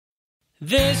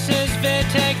This is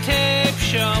Vittek Tape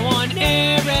Show on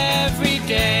air every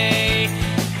day.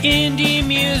 Indie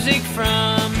music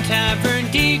from Tavern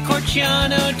di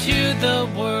Corciano to the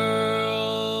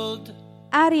world.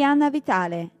 Arianna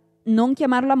Vitale, non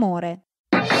chiamarlo amore.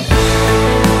 La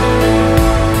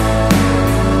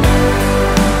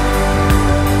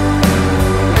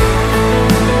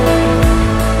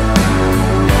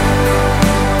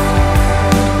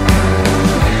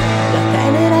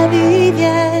tenera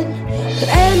Vivienne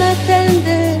trema e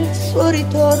attende il suo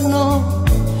ritorno,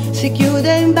 si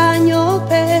chiude in bagno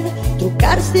per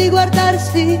truccarsi,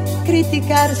 guardarsi,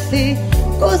 criticarsi,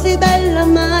 così bella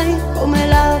mai come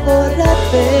la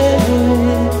vorrebbe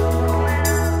lui.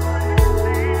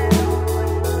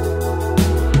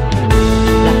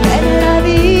 La tenera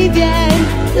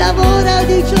Vivienne lavora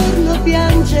di giorno,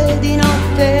 piange di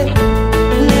notte,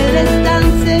 nelle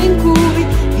stanze in cui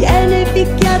viene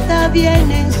picchiata,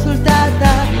 viene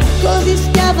insultata, così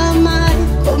schiava mai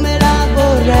come la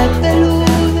vorrebbe lui.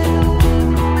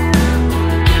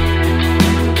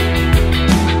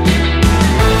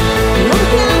 Non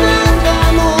chiamarlo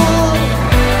amore,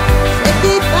 se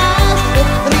ti fa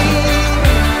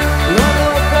soffrire, non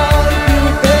lo puoi più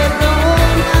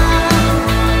perdonare.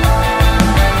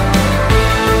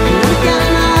 Non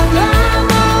chiamarlo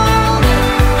amore,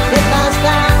 se fa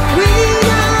sanguinare,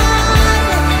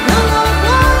 non lo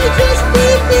puoi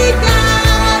giustificare.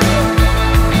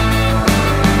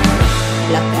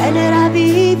 La tenera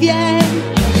Vivienne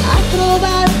ha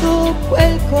trovato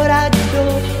quel coraggio,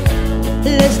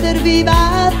 le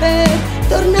serviva per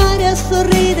tornare a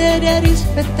sorridere e a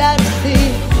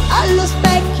rispettarsi allo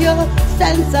specchio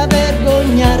senza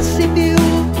vergognarsi più.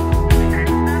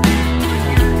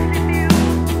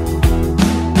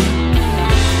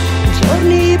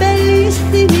 Giorni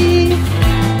bellissimi,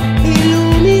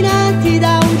 illuminati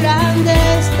da un grande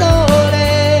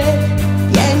sole,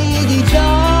 pieni di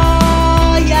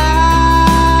gioia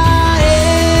e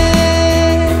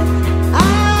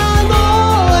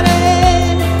amore,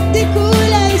 di cui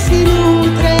lei si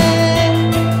nutre,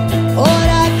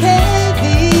 ora che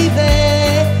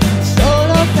vive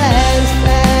solo per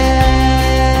sé.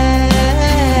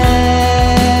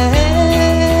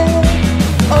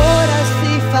 Ora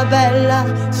si fa bella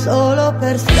solo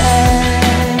per sé.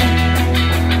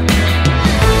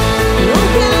 Non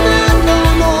chiamarlo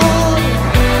amore,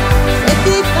 se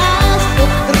ti fa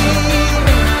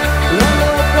soffrire, non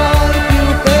lo puoi più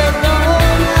perdonare.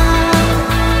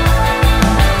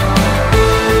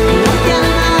 Non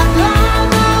chiamarlo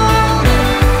amore,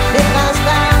 se fa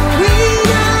sanguinare,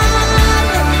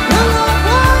 non lo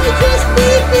puoi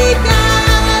giustificare.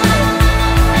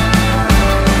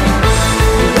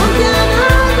 Non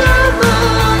chiamarlo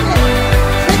amore,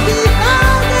 se ti fa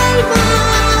del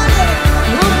male,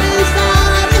 non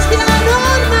pensare sia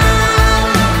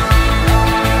normale.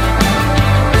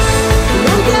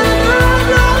 Non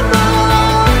chiamarlo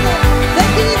amore, se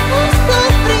ti fa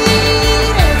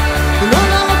soffrire, non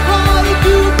lo puoi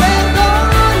più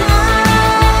perdonare.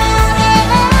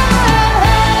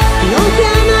 Non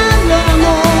chiamarlo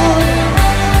amore,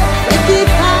 se ti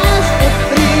fa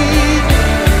soffrire,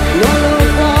 non lo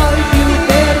puoi più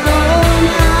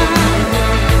perdonare.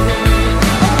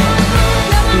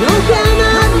 Non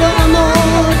chiamarlo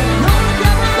amore,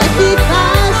 se ti fa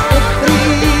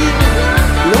soffrire,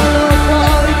 non lo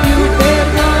puoi più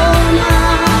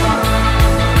perdonare.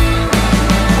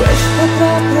 Questa è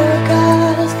proprio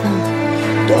casa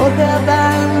dove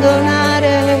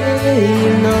abbandonare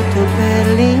il noto per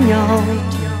l'ignoto.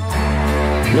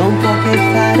 Non può che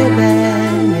fare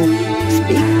bene,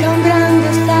 spicca un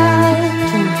grande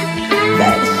salto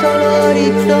verso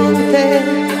l'orizzonte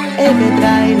e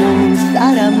vedrai non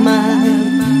sarà mai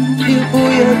più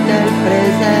buio del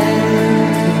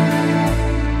presente.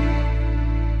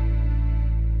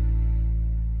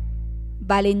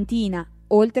 Valentina,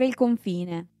 oltre il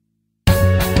confine.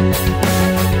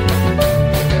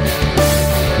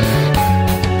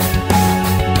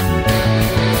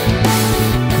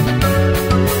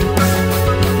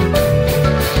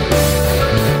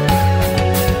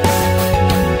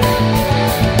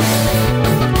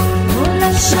 Non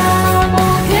lasciamo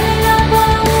che la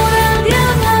paura di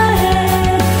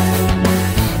amare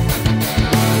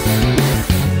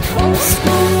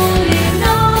oscuri i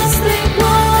nostri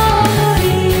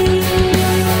cuori.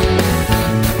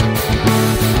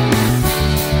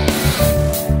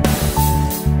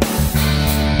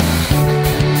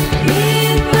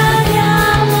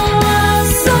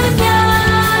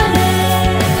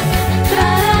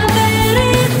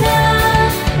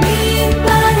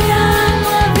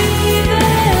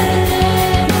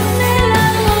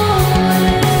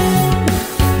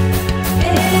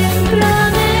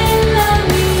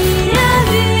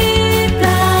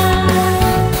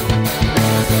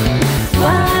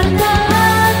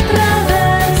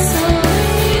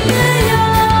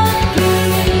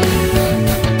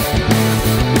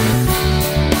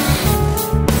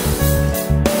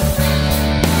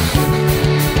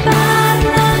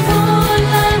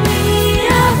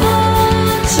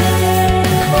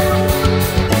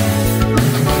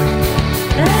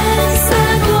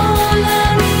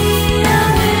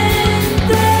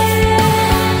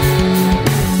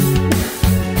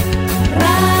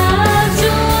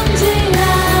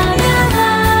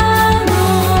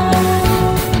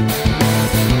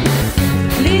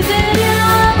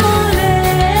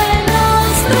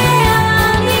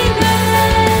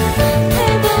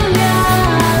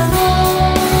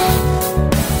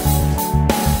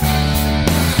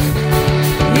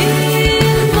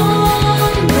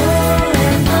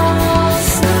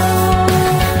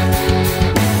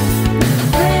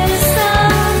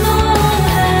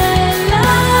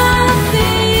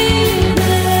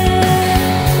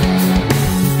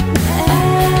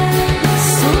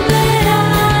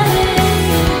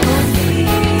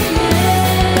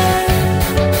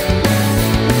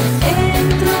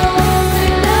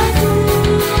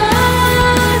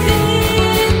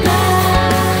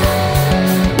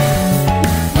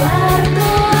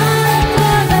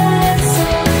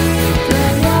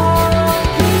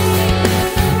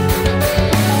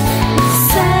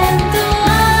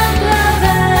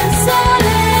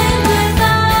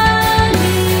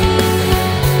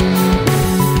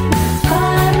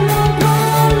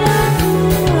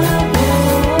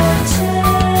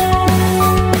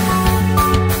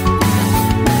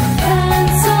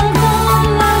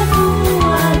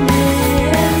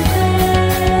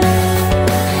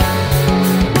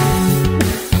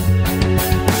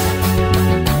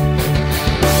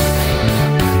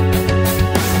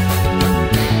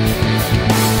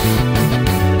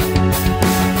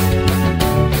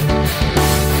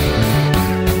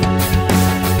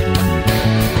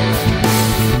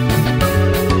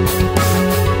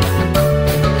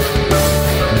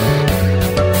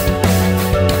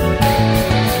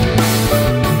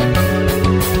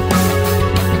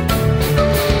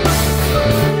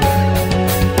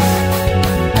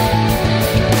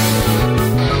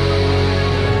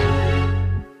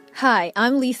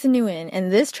 I'm Lisa Nguyen,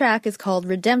 and this track is called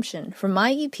Redemption from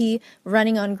my EP,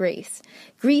 Running on Grace.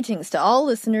 Greetings to all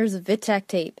listeners of Vittek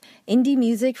Tape, indie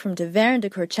music from Taverne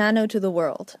de Corciano to the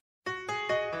world.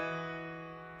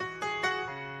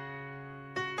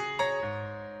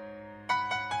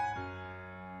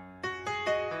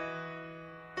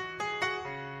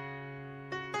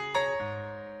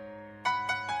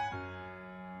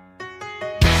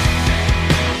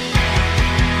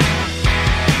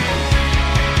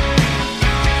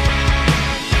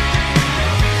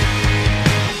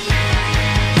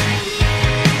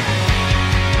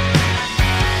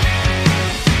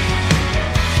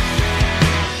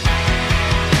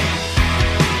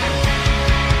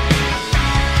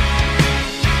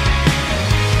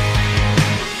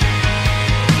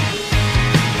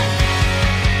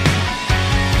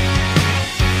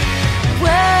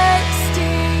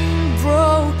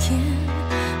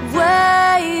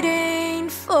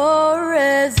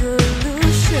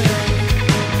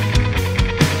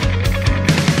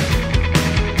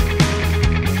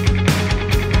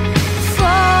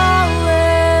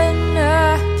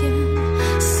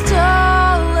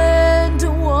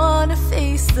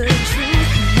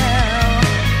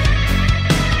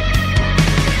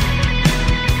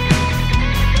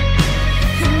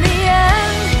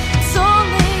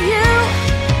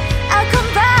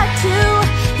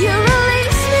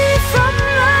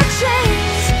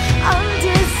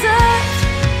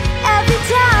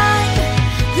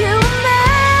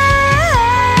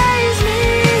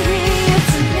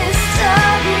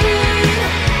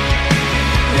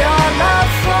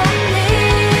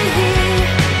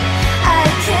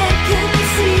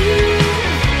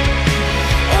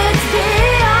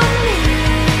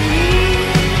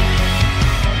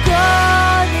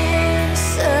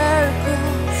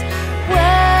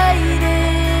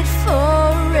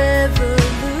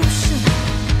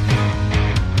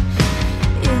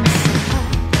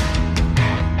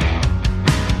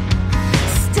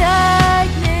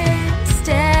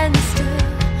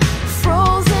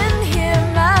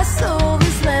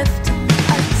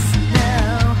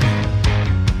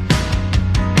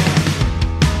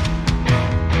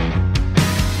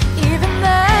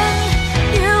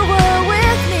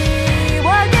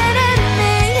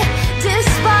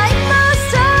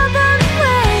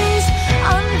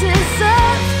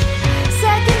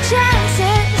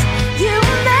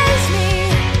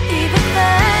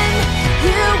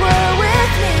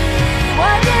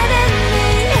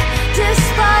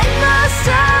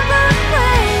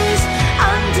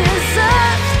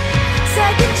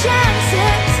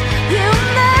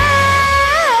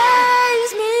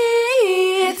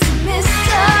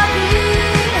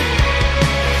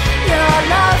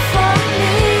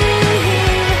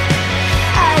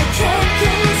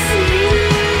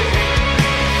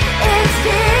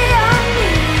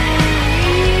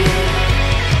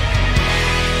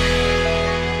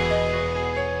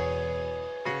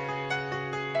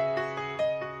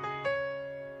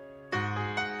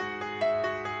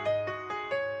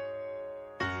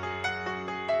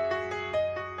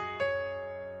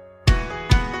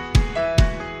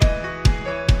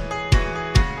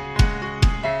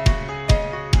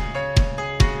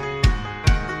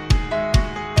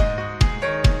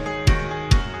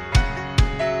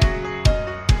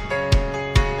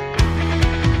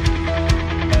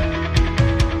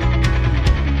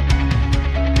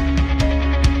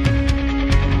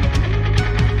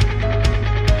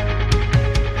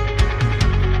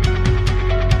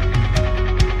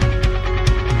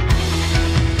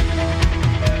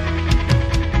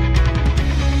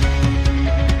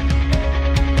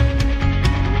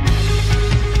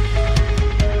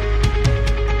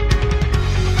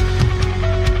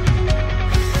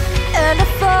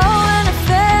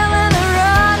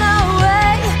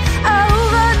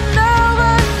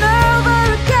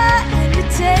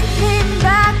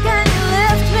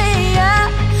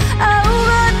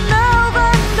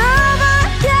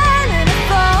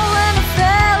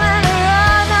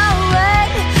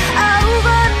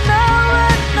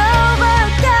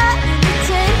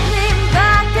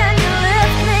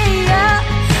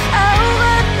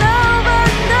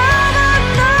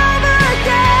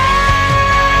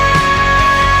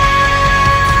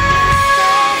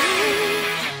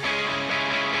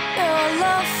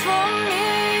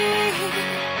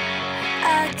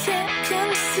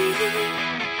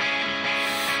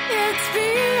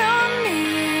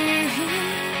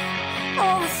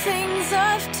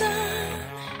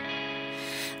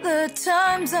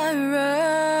 times I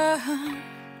run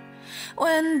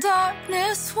when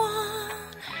darkness won.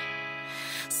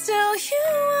 Still you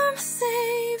are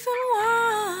safe and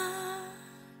one.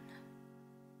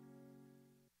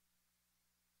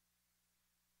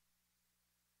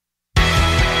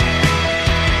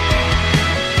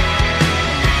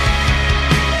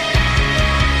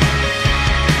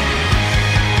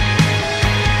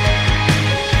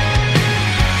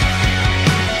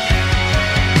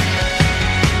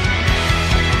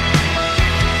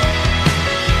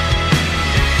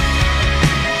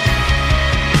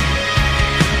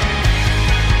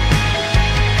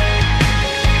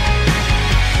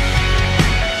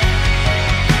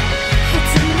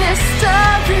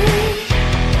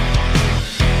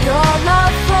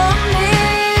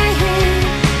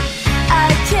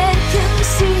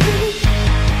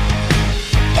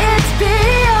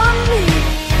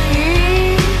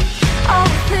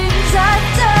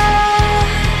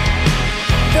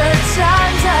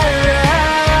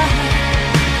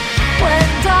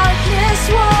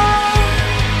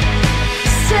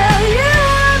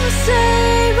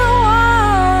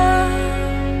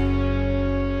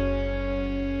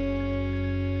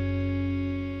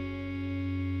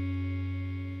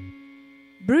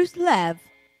 Bruce Lev,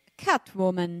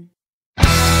 Catwoman.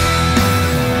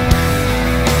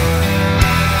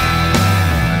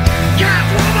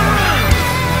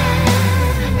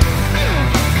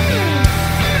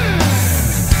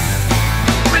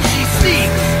 When she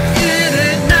sneaks in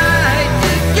at night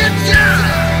to get ya,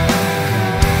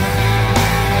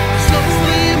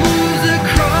 slowly moves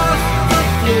across the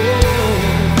floor,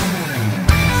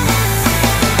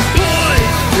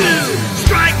 poised to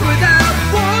strike without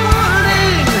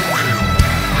warning.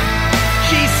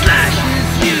 She slashes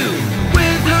you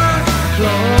with her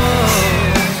claws.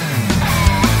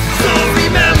 So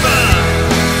remember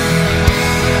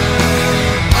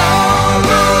all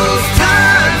those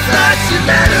times that you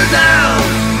let her down.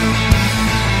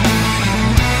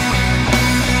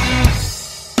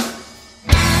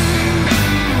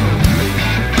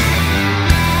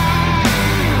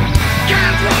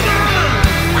 Catwoman!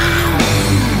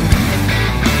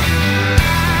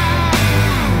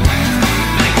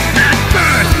 At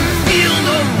first, feel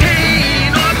no pain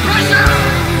or pressure,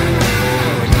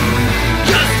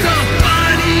 just a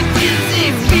funny, dizzy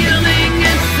feeling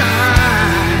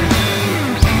inside.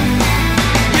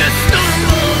 You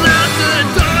stumble out the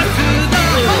door to the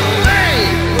hallway,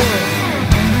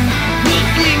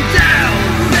 looking down,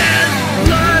 there's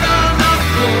blood on the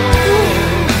floor.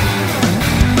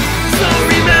 So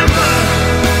remember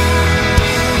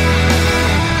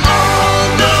all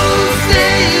those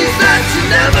days that you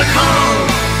never called.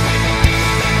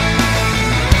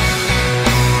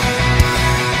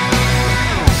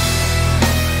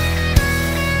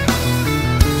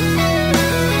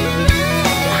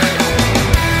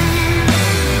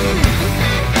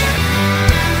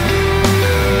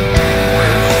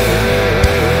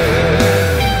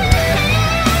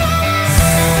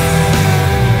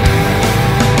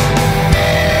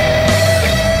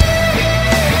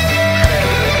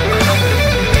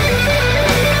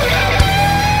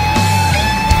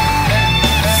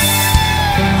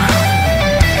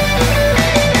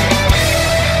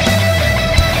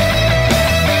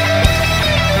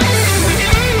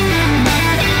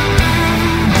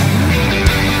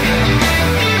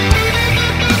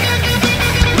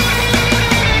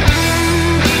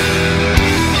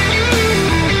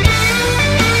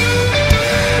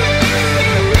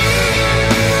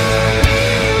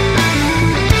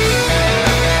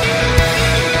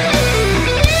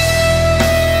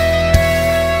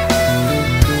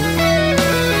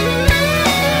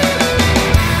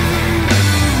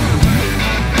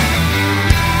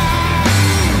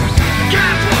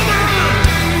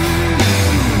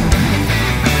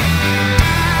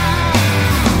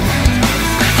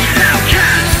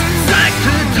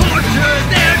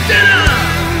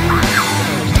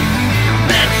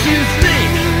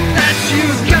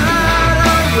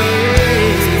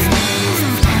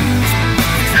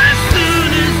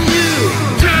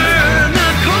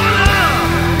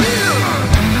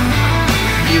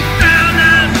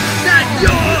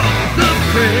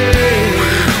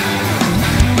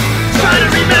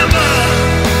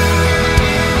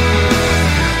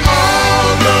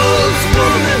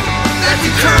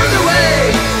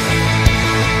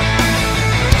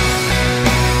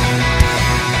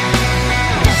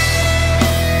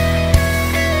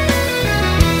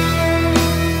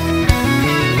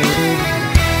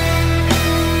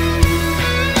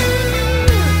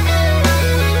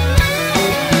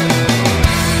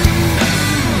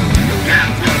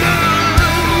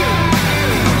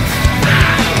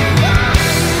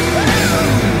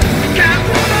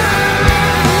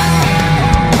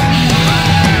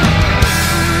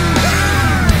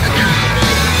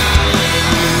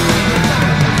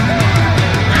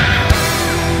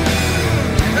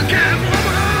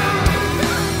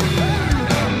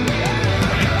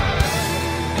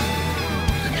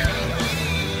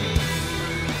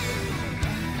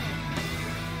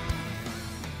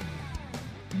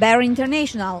 Barry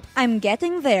International, I'm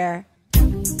Getting There.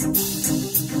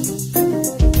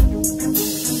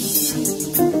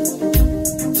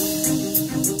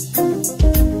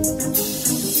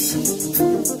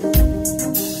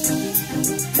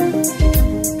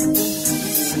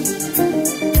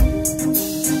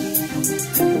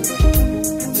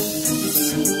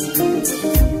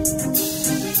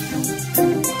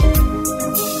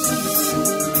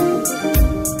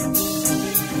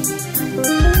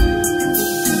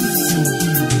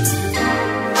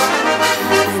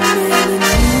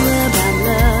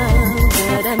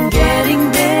 I'm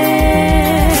getting there.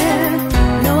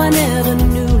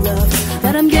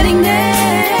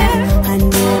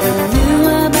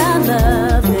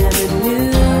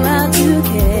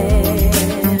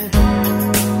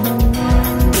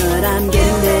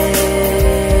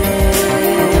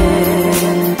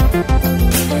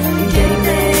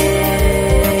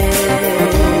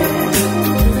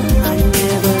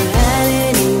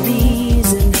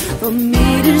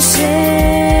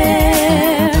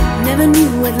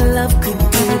 knew what love could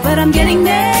do, but I'm getting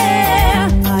there.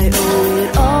 I owe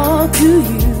it all to you.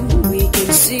 We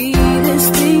can see this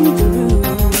thing through.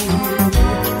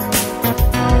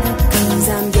 'Cause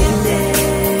I'm getting there.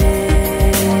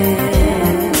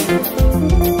 I'm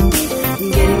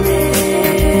getting there.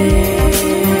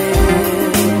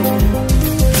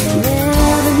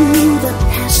 Never knew the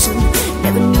passion,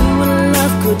 never knew what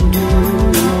love could do.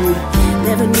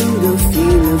 Never knew the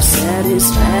feel of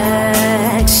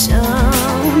satisfaction.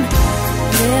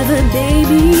 Never,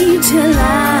 baby, till I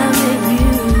met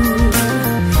you.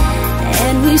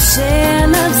 And we share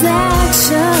love's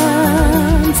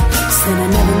actions. Said I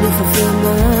never knew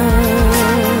fulfillment.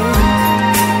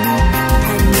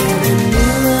 I never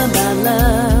knew about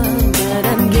love, but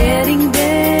I'm getting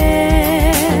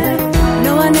there.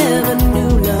 No, I never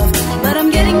knew love, but I'm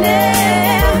getting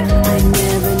there. I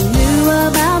never knew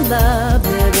about love,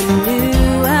 never knew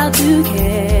how to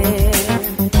care.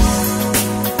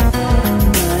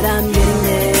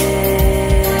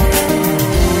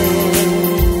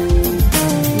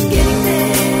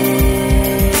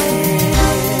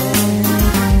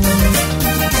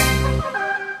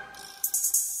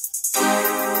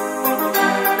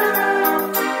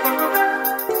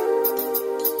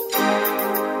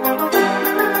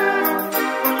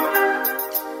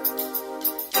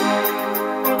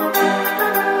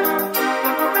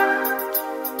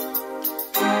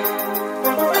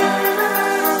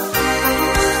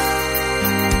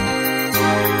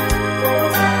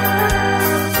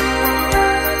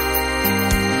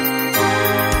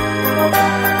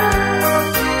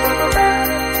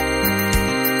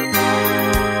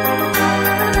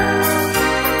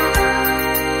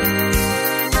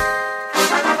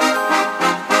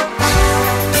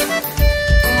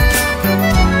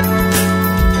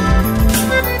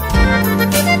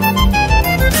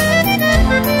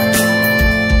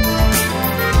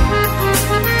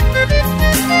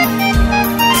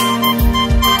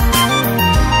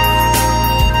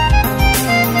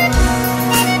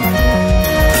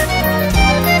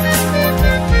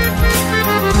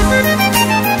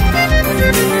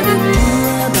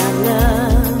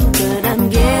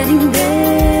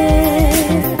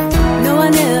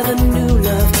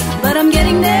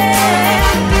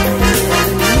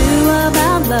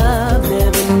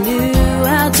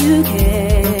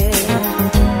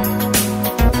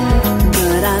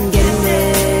 But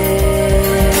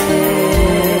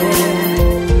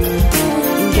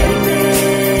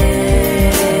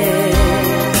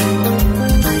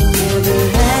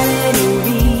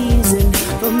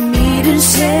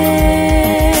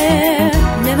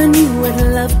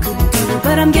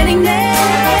I'm getting there. I'm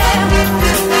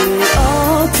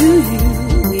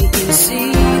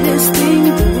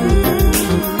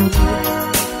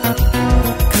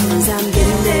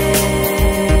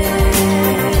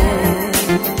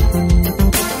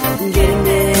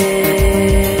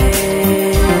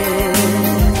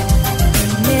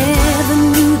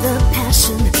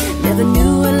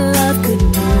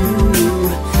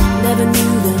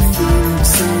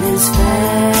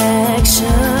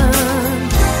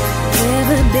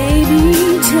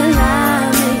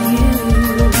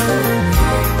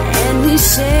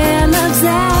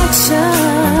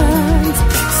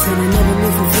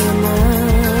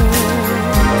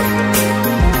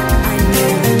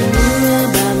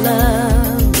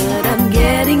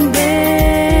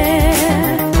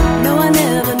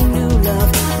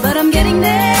getting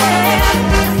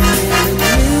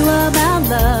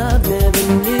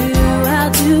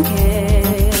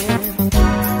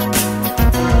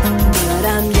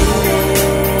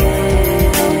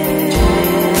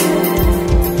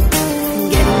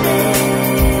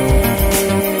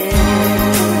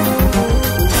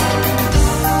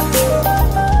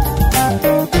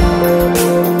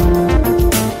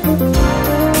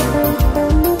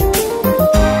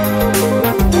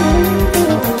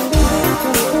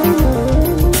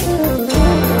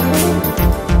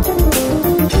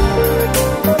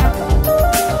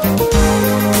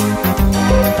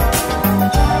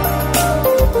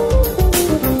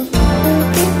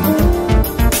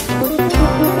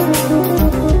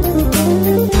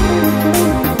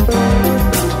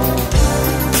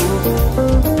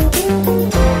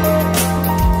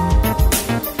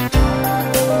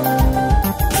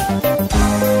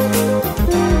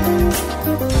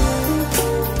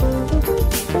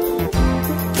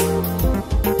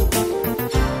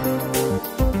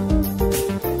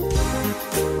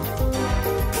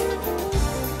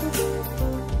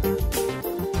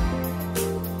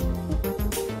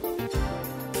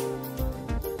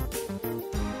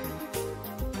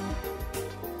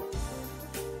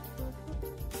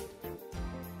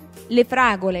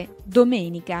Lefragole,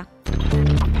 domenica.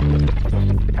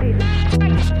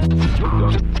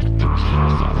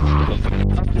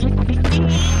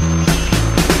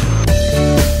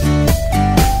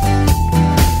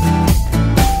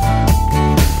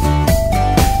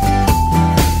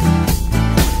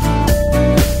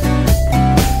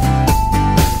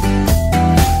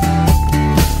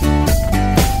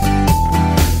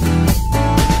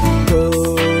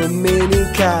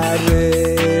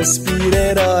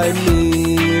 Respirerò e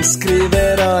mi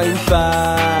scriverò in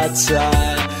faccia.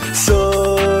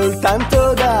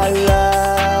 Soltanto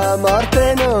dalla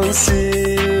morte non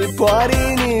si può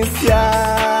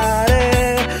riniziare.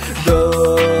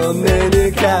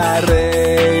 Domenica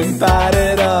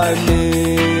imparerò e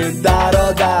mi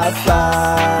darò da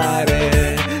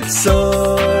fare.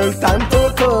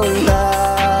 Soltanto con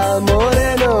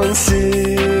l'amore non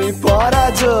si può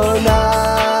ragionare.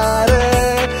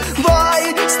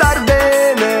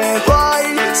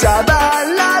 Sia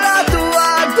bella la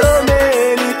tua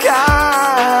domenica,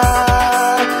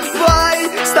 vuoi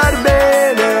star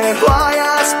bene, vuoi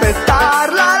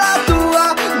aspettarla la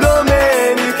tua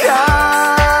domenica.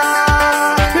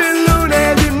 Il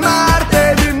lunedì,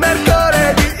 martedì,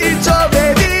 mercoledì, il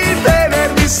giovedì, il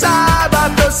venerdì,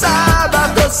 sabato,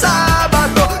 sabato,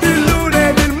 sabato. Il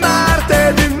lunedì, il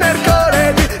martedì, il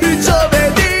mercoledì, il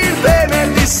giovedì, il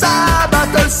venerdì,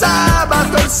 sabato, il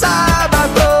sabato, il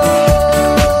sabato.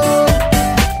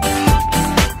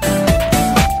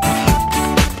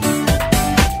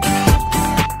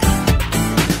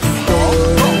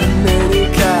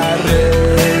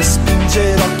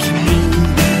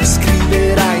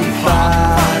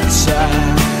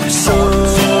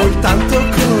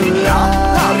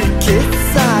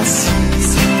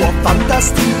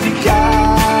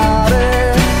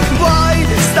 Fantastificare, vuoi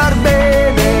star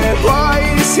bene,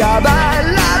 vuoi sia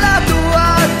bella la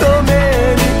tua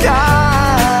domenica,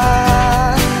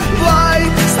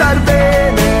 vuoi star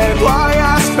bene, vuoi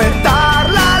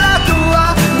aspettarla la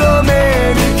tua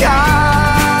domenica.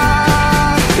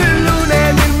 Il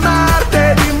lunedì, il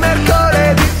martedì, il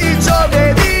mercoledì, il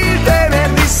giovedì, il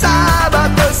venerdì,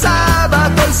 sabato, il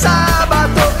sabato, il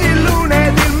sabato. Il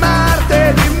lunedì, il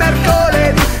martedì, il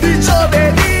mercoledì, il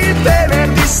giovedì, il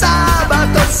venerdì,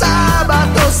 sabato,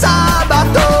 sabato,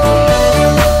 sabato.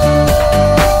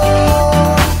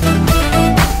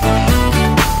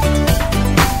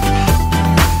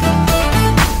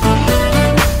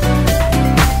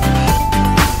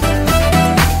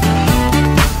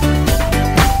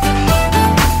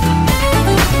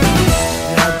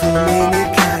 La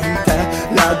domenica in te,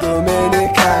 la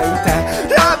domenica in te,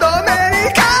 la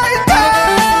domenica in te.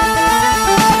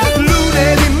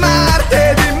 Lunedì,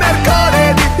 martedì,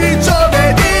 mercoledì, il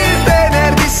giovedì, il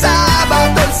venerdì,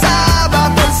 sabato, il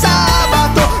sabato, il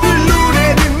sabato. Il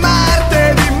lunedì,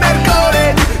 martedì,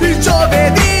 mercoledì, il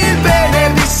giovedì, il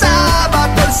venerdì,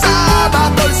 sabato, il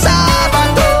sabato, il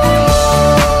sabato.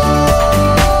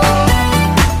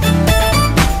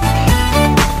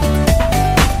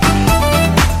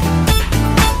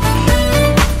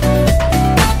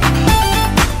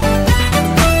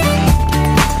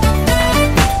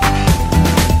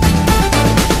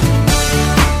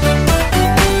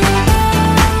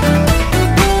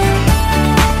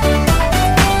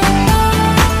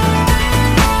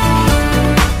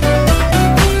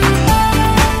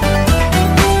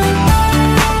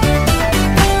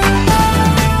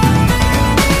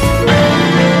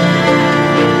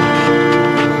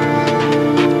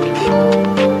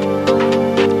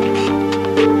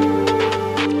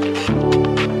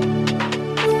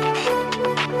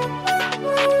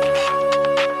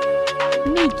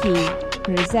 Nikki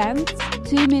presents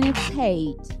 2 Minutes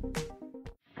Hate.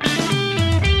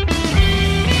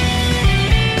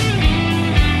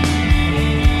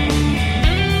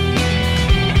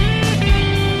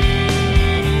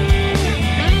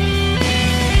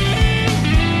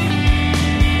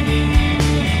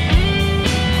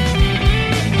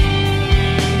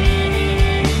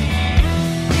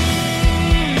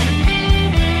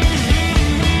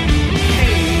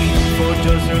 For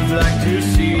those who'd like to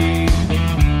see,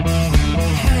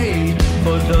 hey,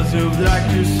 for those who'd like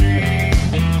to see,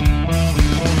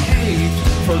 hey,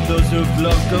 for those who've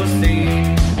loved to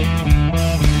sing.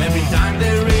 Every time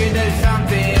they read there's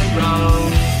something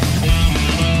wrong.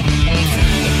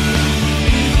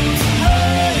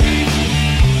 Hey,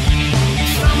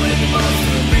 somebody must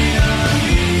have been a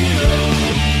hero.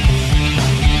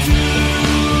 2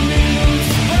 minutes,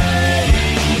 hey,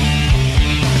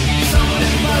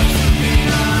 somebody must have been a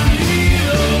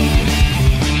hero.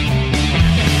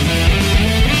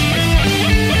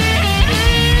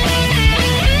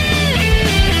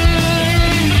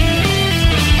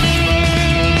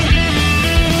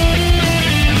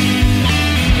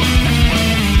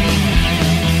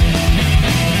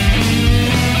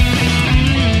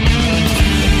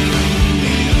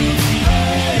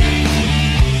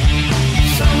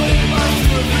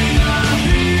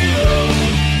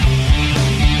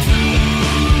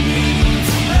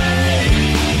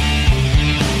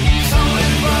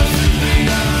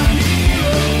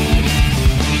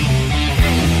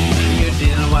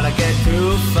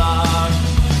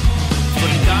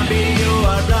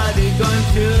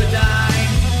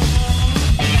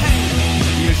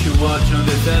 watch on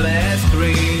the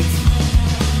telescreens.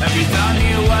 Every time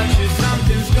you watch it,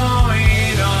 something's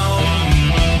going on.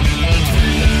 2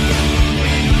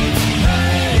 minutes,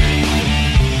 hey.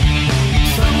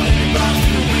 Somebody about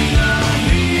to win a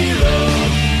hero.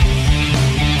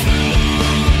 2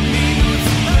 minutes,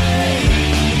 hey.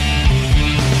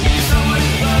 Somebody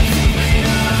about to win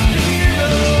a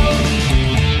hero.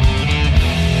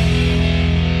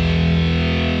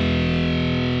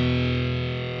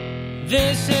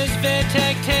 This is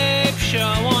Vittek Tape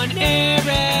Show on air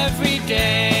every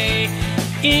day.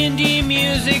 Indie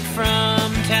music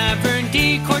from Tavern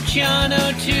di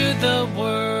Corciano to the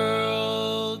world.